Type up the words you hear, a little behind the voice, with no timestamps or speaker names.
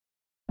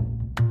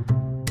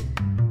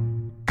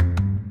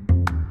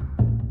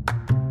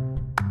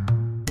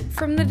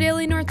From the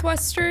Daily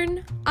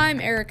Northwestern,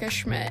 I'm Erica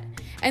Schmidt,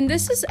 and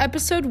this is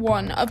episode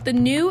 1 of the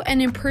new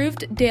and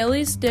improved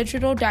Dailies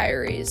Digital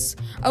Diaries,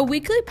 a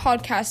weekly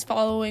podcast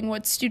following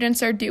what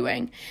students are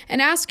doing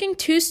and asking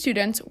 2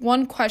 students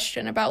one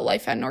question about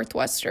life at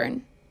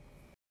Northwestern.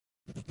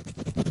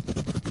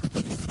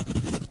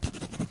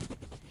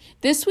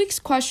 This week's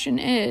question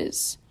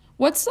is,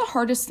 what's the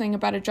hardest thing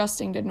about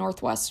adjusting to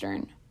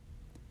Northwestern?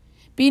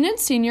 Beanon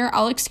senior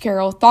Alex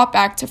Carroll thought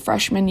back to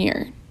freshman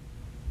year.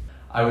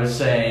 I would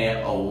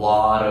say a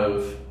lot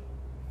of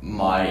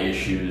my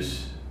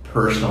issues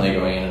personally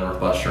going into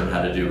Northwestern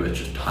had to do with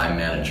just time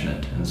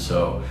management. And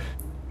so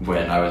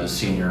when I was a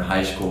senior in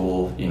high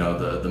school,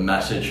 the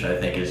message I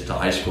think is to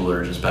high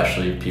schoolers,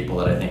 especially people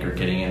that I think are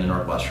getting into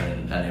Northwestern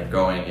and end up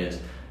going is,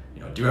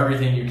 do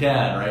everything you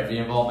can, right? Be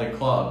involved in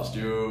clubs,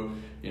 do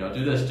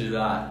this, do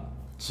that.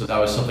 So that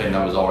was something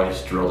that was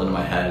always drilled into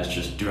my head, is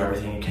just do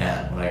everything you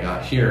can. When I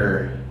got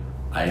here,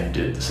 I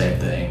did the same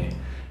thing,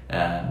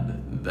 and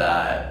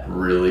that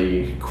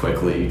really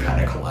quickly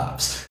kind of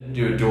collapsed. I didn't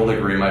do a dual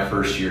degree my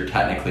first year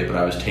technically, but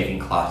I was taking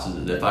classes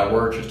as if I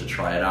were, just to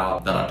try it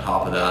out. Then on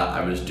top of that,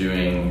 I was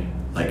doing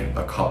like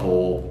a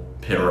couple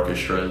pit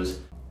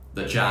orchestras.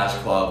 The jazz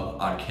club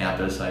on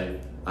campus, I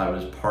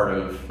was part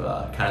of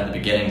kind of the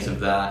beginnings of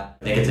that.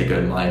 I think it's a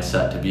good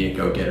mindset to be a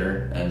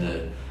go-getter and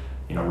to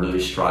really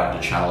strive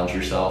to challenge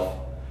yourself.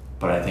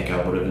 But I think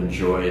I would have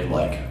enjoyed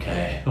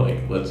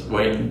let's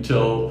wait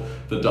until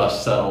the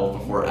dust settles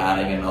before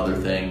adding another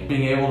thing.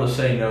 Being able to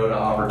say no to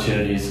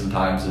opportunities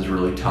sometimes is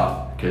really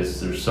tough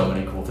because there's so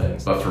many cool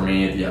things. But for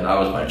me, that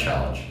was my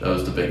challenge. That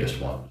was the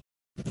biggest one.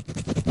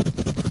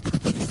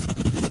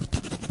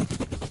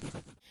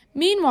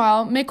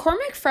 Meanwhile,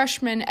 McCormick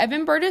freshman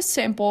Evan Burtis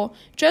Sample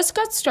just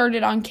got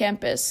started on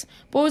campus,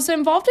 but was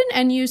involved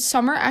in NU's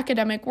Summer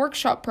Academic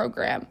Workshop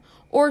Program,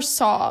 or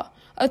SAW,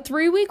 a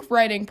 3-week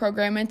writing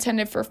program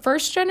intended for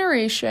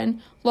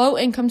first-generation,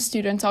 low-income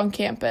students on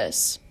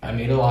campus. I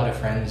made a lot of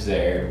friends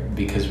there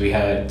because we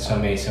had so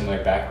many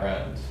similar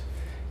backgrounds.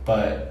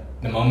 But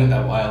the moment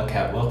that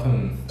Wildcat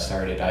Welcome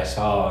started, I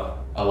saw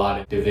a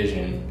lot of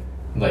division,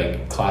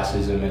 like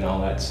classism and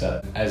all that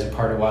stuff. As a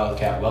part of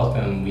Wildcat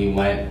Welcome, we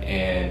went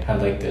and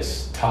had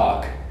this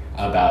talk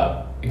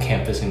about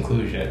campus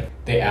inclusion.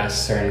 They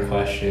asked certain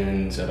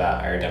questions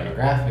about our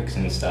demographics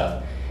and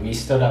stuff. We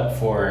stood up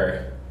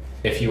for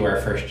if you were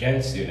a first-gen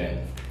student,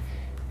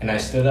 and I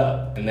stood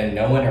up, and then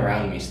no one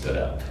around me stood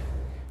up.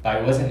 But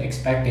I wasn't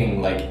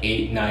expecting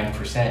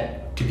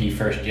 8-9% to be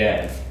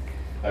first-gen.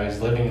 I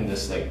was living in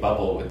this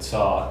bubble with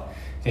SAW,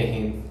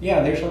 thinking,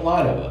 yeah, there's a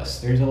lot of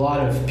us. There's a lot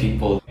of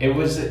people. It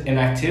was an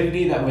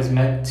activity that was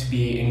meant to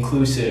be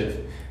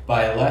inclusive,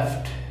 but I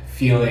left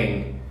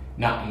feeling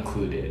not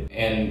included.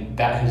 And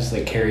that has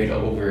carried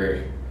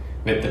over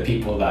with the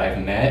people that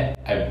I've met.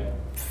 I've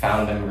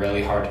found them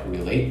really hard to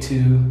relate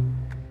to.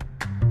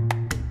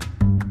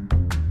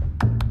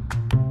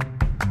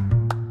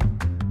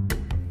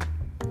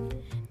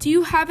 Do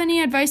you have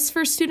any advice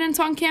for students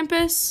on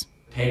campus?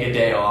 Take a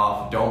day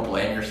off. Don't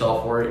blame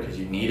yourself for it because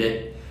you need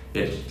it.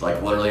 It's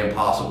literally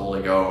impossible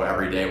to go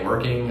every day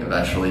working.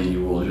 Eventually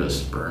you will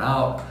just burn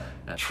out.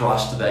 And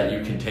trust that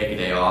you can take a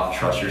day off.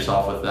 Trust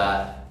yourself with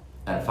that.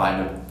 And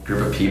find a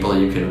group of people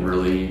you can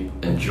really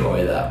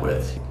enjoy that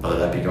with. Whether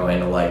that be going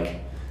to a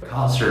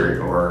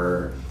concert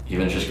or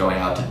even just going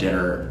out to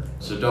dinner.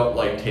 So don't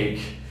take,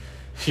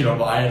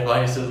 my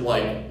advice is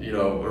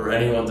or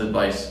anyone's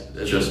advice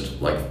is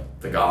just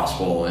the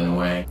gospel in a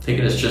way. Take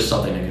it as just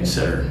something to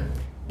consider.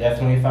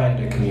 Definitely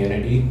find a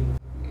community.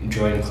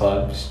 Join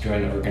clubs,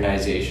 join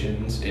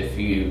organizations. If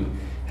you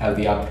have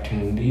the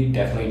opportunity,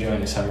 definitely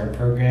join a summer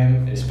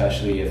program,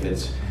 especially if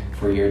it's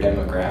for your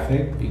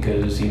demographic,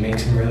 because you make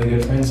some really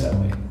good friends that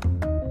way.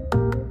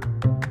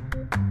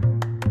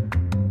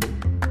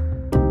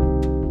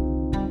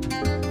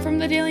 From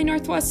the Daily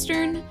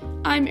Northwestern,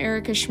 I'm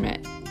Erica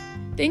Schmidt.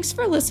 Thanks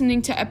for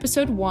listening to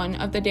episode 1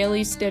 of the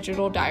Daily's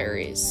Digital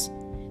Diaries.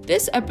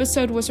 This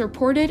episode was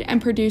reported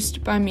and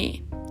produced by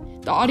me.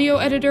 The audio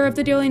editor of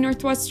the Daily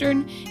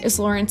Northwestern is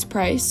Lawrence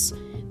Price.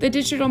 The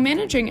digital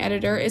managing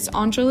editor is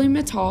Anjali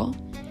Mittal,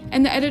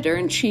 and the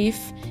editor-in-chief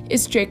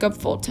is Jacob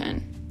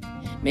Fulton.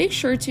 Make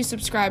sure to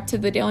subscribe to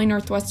the Daily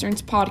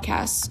Northwestern's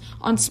podcasts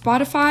on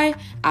Spotify,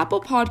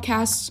 Apple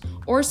Podcasts,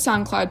 or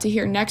SoundCloud to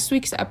hear next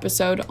week's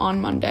episode on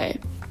Monday.